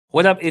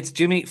What up? It's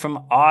Jimmy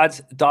from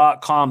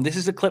odds.com. This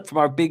is a clip from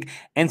our big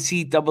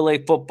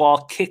NCAA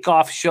football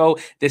kickoff show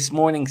this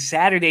morning,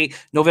 Saturday,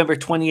 November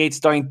 28th,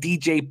 starring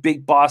DJ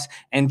Big Boss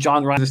and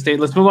John Ryan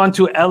State. Let's move on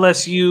to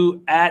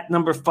LSU at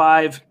number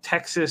 5,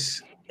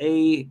 Texas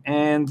A&M.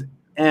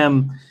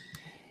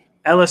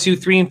 LSU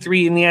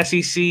 3-3 in the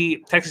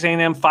SEC, Texas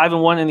A&M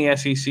 5-1 in the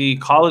SEC,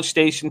 College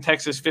Station,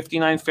 Texas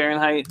 59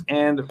 Fahrenheit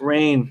and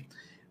rain.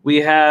 We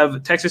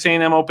have Texas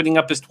A&M opening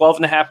up as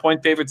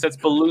 12.5-point favorites. That's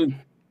ballooned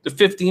to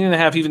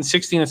 15.5, even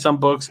 16 in some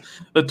books.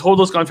 The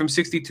total's gone from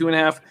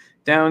 62.5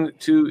 down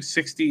to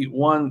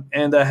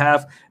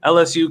 61.5.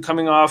 LSU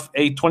coming off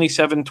a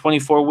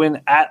 27-24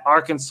 win at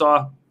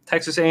Arkansas.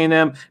 Texas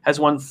A&M has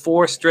won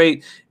 4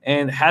 straight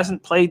and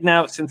hasn't played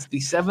now since the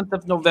 7th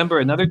of November.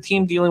 Another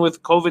team dealing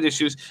with COVID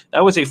issues.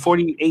 That was a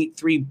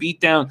 48-3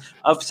 beatdown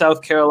of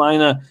South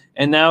Carolina,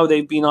 and now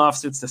they've been off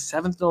since the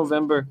 7th of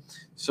November.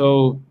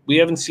 So we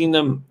haven't seen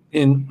them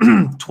in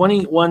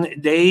 21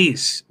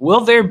 days.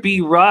 Will there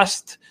be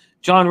rust?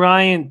 John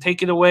Ryan,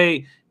 take it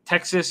away.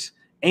 Texas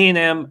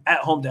A&M at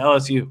home to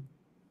LSU.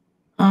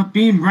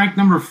 Being ranked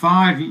number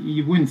 5,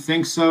 you wouldn't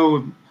think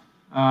so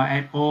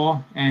at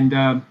all. And,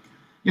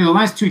 the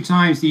last 2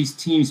 times these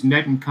teams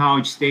met in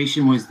College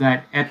Station was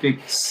that epic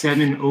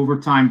 7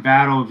 overtime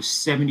battle of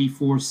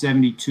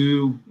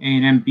 74-72.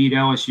 A&M beat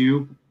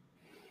LSU.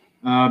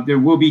 There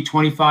will be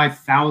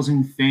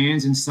 25,000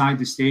 fans inside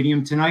the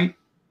stadium tonight.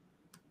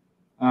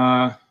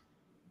 And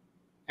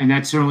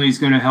that certainly is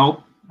going to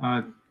help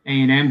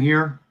A&M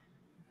here.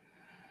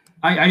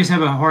 I just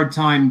have a hard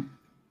time.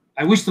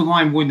 I wish the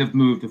line wouldn't have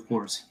moved, of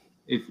course.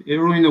 If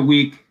early in the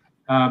week,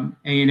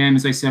 A&M,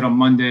 as I said on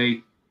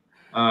Monday,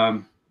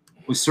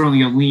 was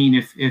certainly a lean,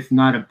 if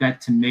not a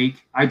bet to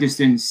make. I just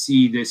didn't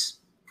see this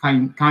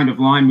kind of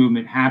line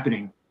movement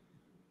happening.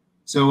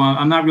 So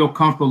I'm not real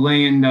comfortable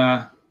laying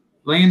the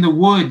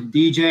wood,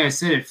 DJ. I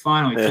said it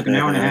finally. It took an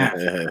hour and a half.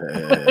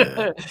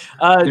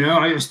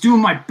 I was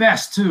doing my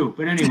best too.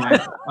 But anyway,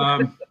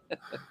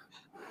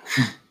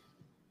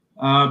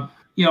 I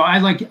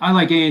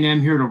like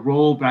A&M here to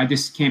roll, but I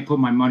just can't put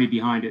my money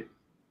behind it.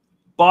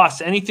 Boss,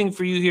 anything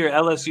for you here?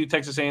 LSU,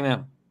 Texas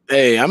A&M.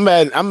 Hey, I'm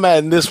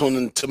adding this one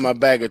into my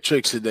bag of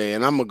tricks today,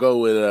 and I'm gonna go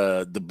with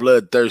the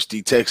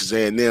bloodthirsty Texas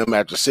A&M.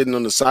 After sitting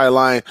on the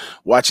sideline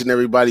watching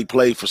everybody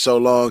play for so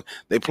long,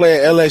 they play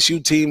an LSU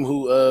team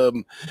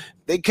who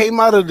they came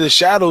out of the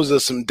shadows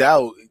of some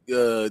doubt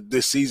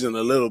this season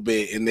a little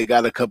bit, and they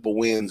got a couple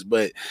wins.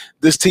 But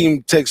this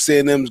team, Texas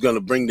A&M, is going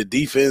to bring the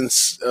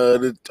defense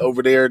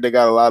over there. They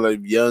got a lot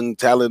of young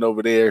talent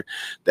over there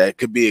that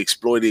could be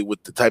exploited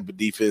with the type of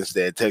defense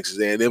that Texas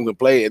A&M can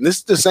play. And this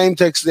is the same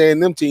Texas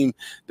A&M team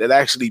that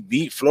actually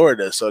beat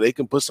Florida, so they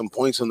can put some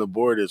points on the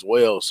board as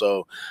well.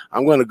 So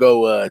I'm going to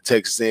go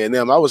Texas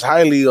A&M. I was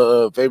highly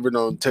favored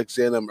on Texas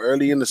A&M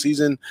early in the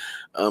season.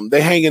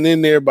 They hanging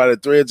in there by the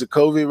threads of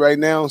COVID right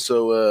now,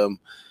 so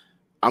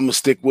I'm gonna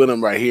stick with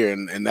them right here,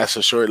 and that's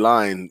a short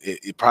line.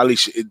 It probably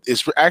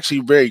it's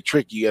actually very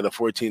tricky at a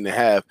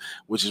 14.5,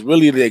 which is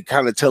really they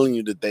kind of telling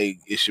you that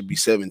it should be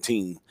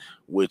 17.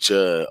 Which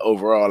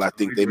overall I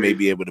think they may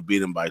be able to beat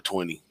them by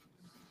 20.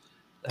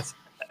 That's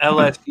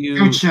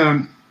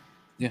LSU.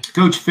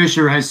 Coach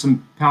Fisher has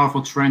some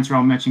powerful trends here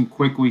I'll mention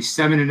quickly.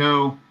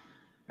 7-0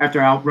 after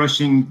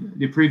outrushing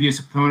the previous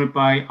opponent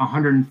by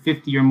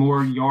 150 or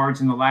more yards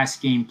in the last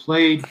game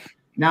played.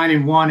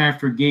 9-1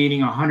 after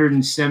gaining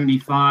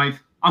 175.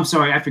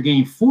 After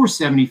gaining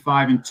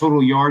 475 in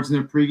total yards in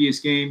their previous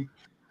game.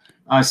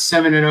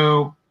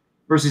 7-0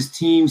 versus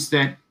teams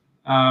that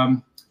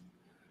time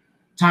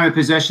of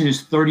possession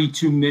is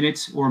 32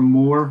 minutes or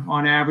more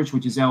on average,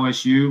 which is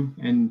LSU,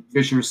 and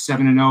Fisher is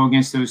 7-0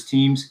 against those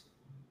teams.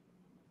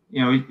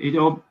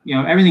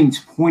 Everything's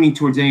pointing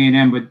towards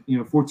A&M, but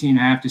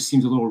 14.5 just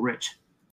seems a little rich.